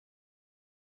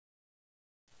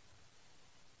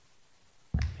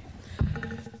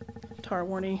Tar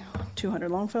Warne,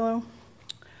 200 Longfellow.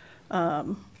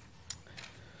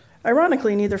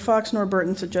 Ironically, neither Fox nor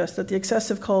Burton suggest that the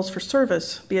excessive calls for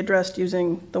service be addressed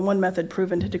using the one method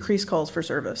proven to decrease calls for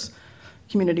service,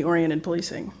 community-oriented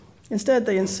policing. Instead,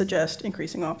 they suggest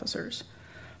increasing officers.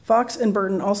 Fox and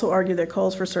Burton also argue that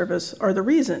calls for service are the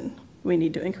reason we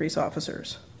need to increase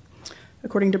officers.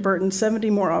 According to Burton, 70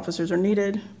 more officers are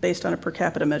needed based on a per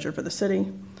capita measure for the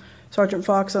city. Sergeant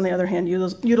Fox, on the other hand,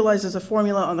 utilizes a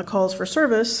formula on the calls for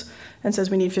service and says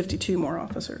we need 52 more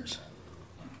officers.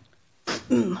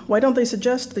 Why don't they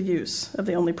suggest the use of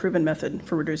the only proven method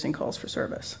for reducing calls for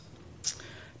service?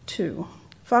 2,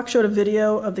 Fox showed a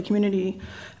video of the community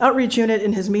outreach unit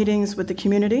in his meetings with the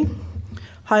community,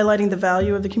 highlighting the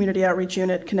value of the community outreach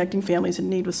unit connecting families in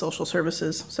need with social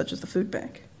services, such as the food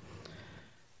bank.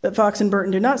 But Fox and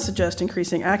Burton do not suggest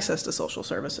increasing access to social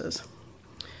services.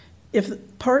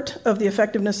 If part of the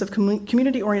effectiveness of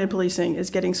community-oriented policing is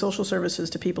getting social services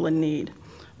to people in need,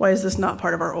 why is this not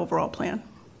part of our overall plan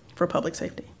for public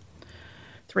safety?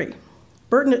 3,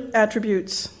 Burton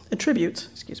attributes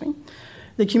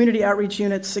the community outreach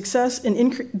unit's success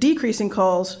in decreasing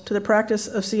calls to the practice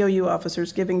of COU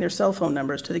officers giving their cell phone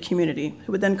numbers to the community,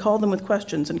 who would then call them with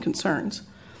questions and concerns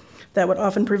that would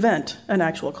often prevent an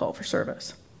actual call for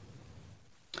service.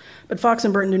 But Fox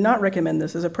and Burton do not recommend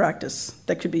this as a practice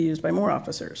that could be used by more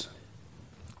officers.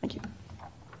 Thank you.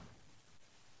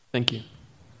 Thank you.